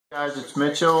Guys, it's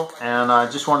Mitchell, and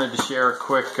I just wanted to share a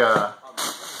quick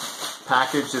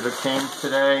package that came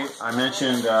today. I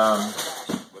mentioned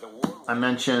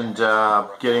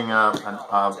getting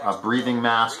a breathing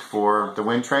mask for the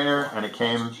wind trainer, and it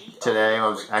came today.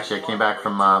 I came back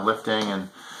from lifting and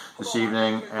this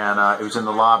evening, and it was in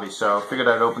the lobby, so I figured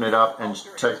I'd open it up and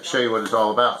show you what it's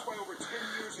all about.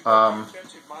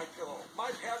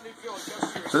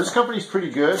 So this company's pretty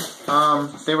good.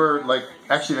 They were like,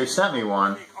 actually they sent me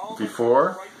one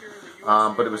before,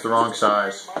 but it was the wrong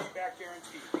size.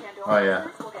 Oh yeah.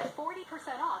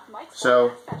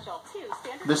 So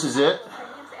this is it.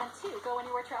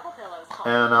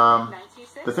 And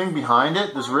the thing behind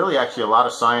it, there's really actually a lot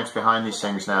of science behind these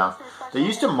things now. They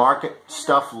used to market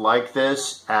stuff like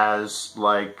this as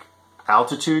like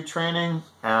altitude training,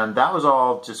 and that was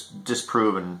all just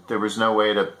disproven. There was no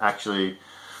way to actually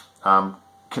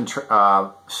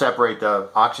separate the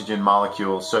oxygen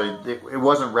molecules, so it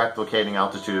wasn't replicating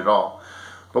altitude at all.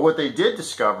 But what they did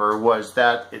discover was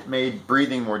that it made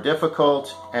breathing more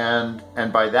difficult, and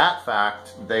by that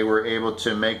fact they were able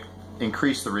to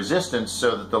increase the resistance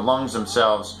so that the lungs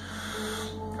themselves,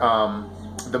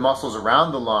 the muscles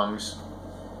around the lungs,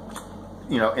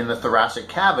 in the thoracic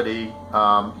cavity,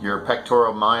 your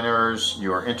pectoral minors,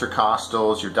 your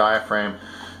intercostals, your diaphragm,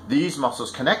 these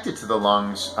muscles connected to the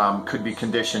lungs could be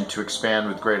conditioned to expand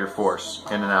with greater force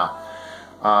in and out.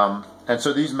 And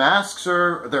so these masks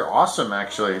they're awesome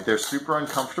actually. They're super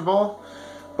uncomfortable,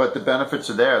 but the benefits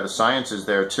are there. The science is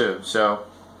there too. So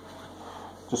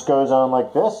just goes on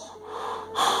like this.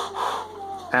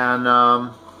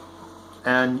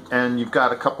 And you've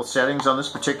got a couple settings on this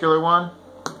particular one,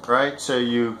 right? So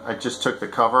I just took the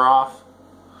cover off.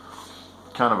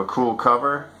 Kind of a cool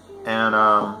cover. And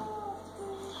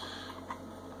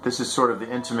this is sort of the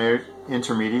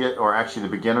intermediate, or actually the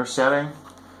beginner setting.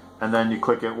 And then you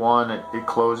click at one, it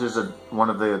closes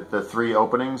one of the three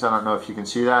openings. I don't know if you can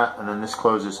see that. And then this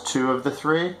closes two of the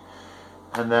three.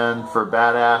 And then for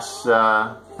badass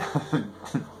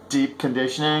deep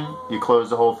conditioning, you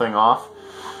close the whole thing off.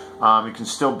 You can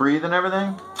still breathe and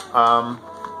everything.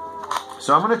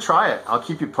 So I'm going to try it. I'll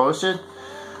keep you posted.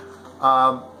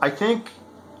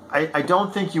 I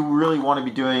don't think you really want to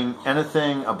be doing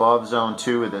anything above zone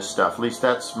 2 with this stuff. At least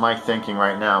that's my thinking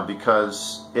right now,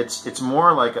 because it's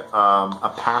more like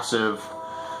a passive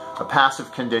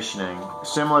conditioning,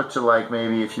 similar to like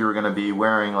maybe if you were going to be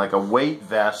wearing like a weight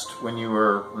vest when you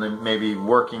were maybe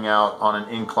working out on an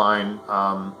incline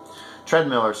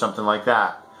treadmill or something like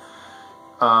that.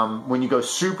 When you go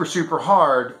super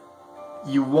hard,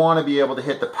 you want to be able to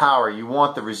hit the power, you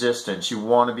want the resistance, you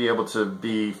want to be able to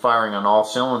be firing on all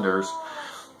cylinders,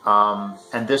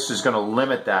 and this is going to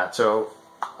limit that. So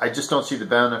I just don't see the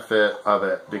benefit of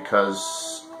it,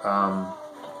 because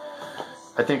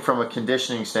I think from a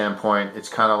conditioning standpoint it's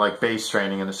kind of like base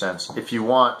training in a sense. If you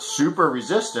want super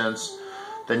resistance,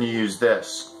 then you use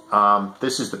this.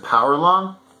 This is the power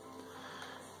lung,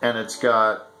 and it's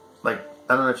got like,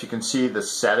 I don't know if you can see the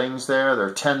settings there. There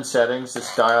are 10 settings.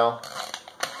 This dial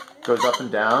goes up and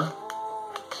down,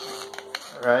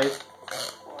 right?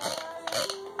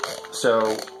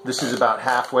 So this is about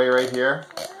halfway right here,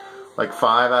 like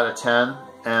 5 out of 10.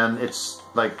 And it's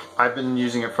like, I've been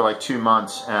using it for like 2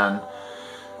 months, and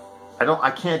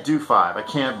I can't do 5. I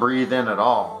can't breathe in at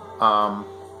all.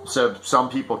 So some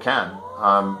people can,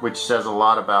 which says a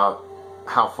lot about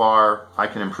how far I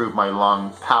can improve my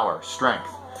lung power, strength.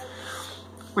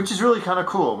 Which is really kind of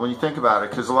cool when you think about it,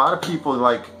 because a lot of people,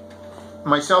 like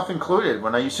myself included,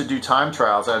 when I used to do time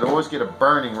trials, I'd always get a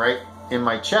burning right in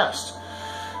my chest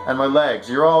and my legs.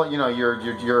 You're all,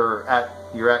 you're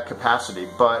at capacity,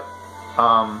 but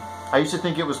I used to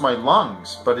think it was my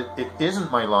lungs, but it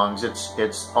isn't my lungs.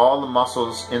 It's all the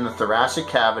muscles in the thoracic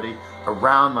cavity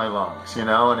around my lungs,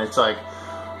 and it's like,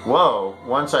 whoa.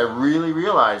 Once I really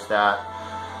realized that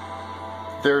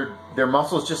they're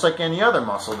muscles just like any other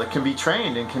muscle that can be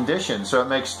trained and conditioned. So it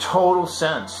makes total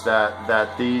sense that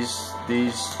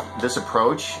this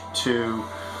approach to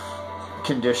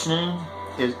conditioning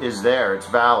is there. It's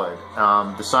valid.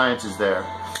 The science is there.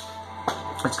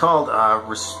 It's called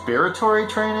respiratory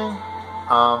training,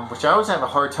 which I always have a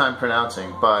hard time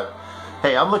pronouncing. But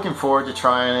hey, I'm looking forward to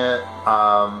trying it.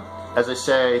 As I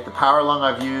say, the power lung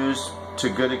I've used to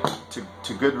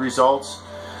good results.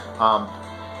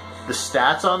 The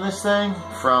stats on this thing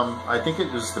from, I think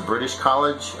it was the British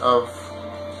College of,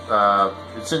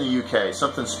 it's in the UK,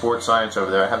 something sports science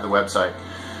over there. I have the website.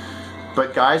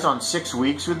 But guys on 6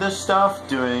 weeks with this stuff,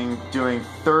 doing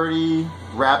 30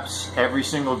 reps every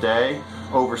single day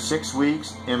over 6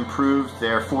 weeks, improved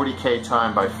their 40K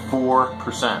time by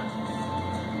 4%.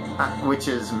 which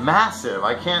is massive.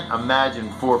 I can't imagine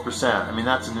 4%. I mean,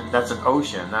 that's an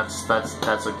ocean. That's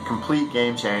a complete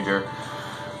game changer.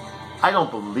 I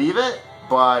don't believe it,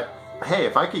 but hey,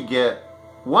 if I could get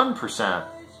 1%,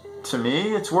 to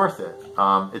me, it's worth it.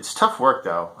 It's tough work,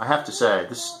 though. I have to say,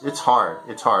 it's hard.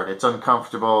 It's hard. It's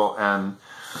uncomfortable, and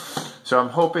so I'm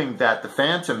hoping that the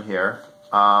Phantom here,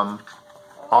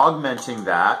 augmenting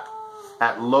that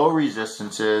at low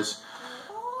resistances,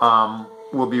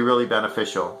 will be really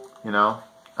beneficial. You know.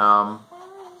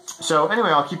 So anyway,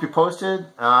 I'll keep you posted.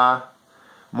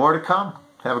 More to come.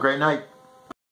 Have a great night.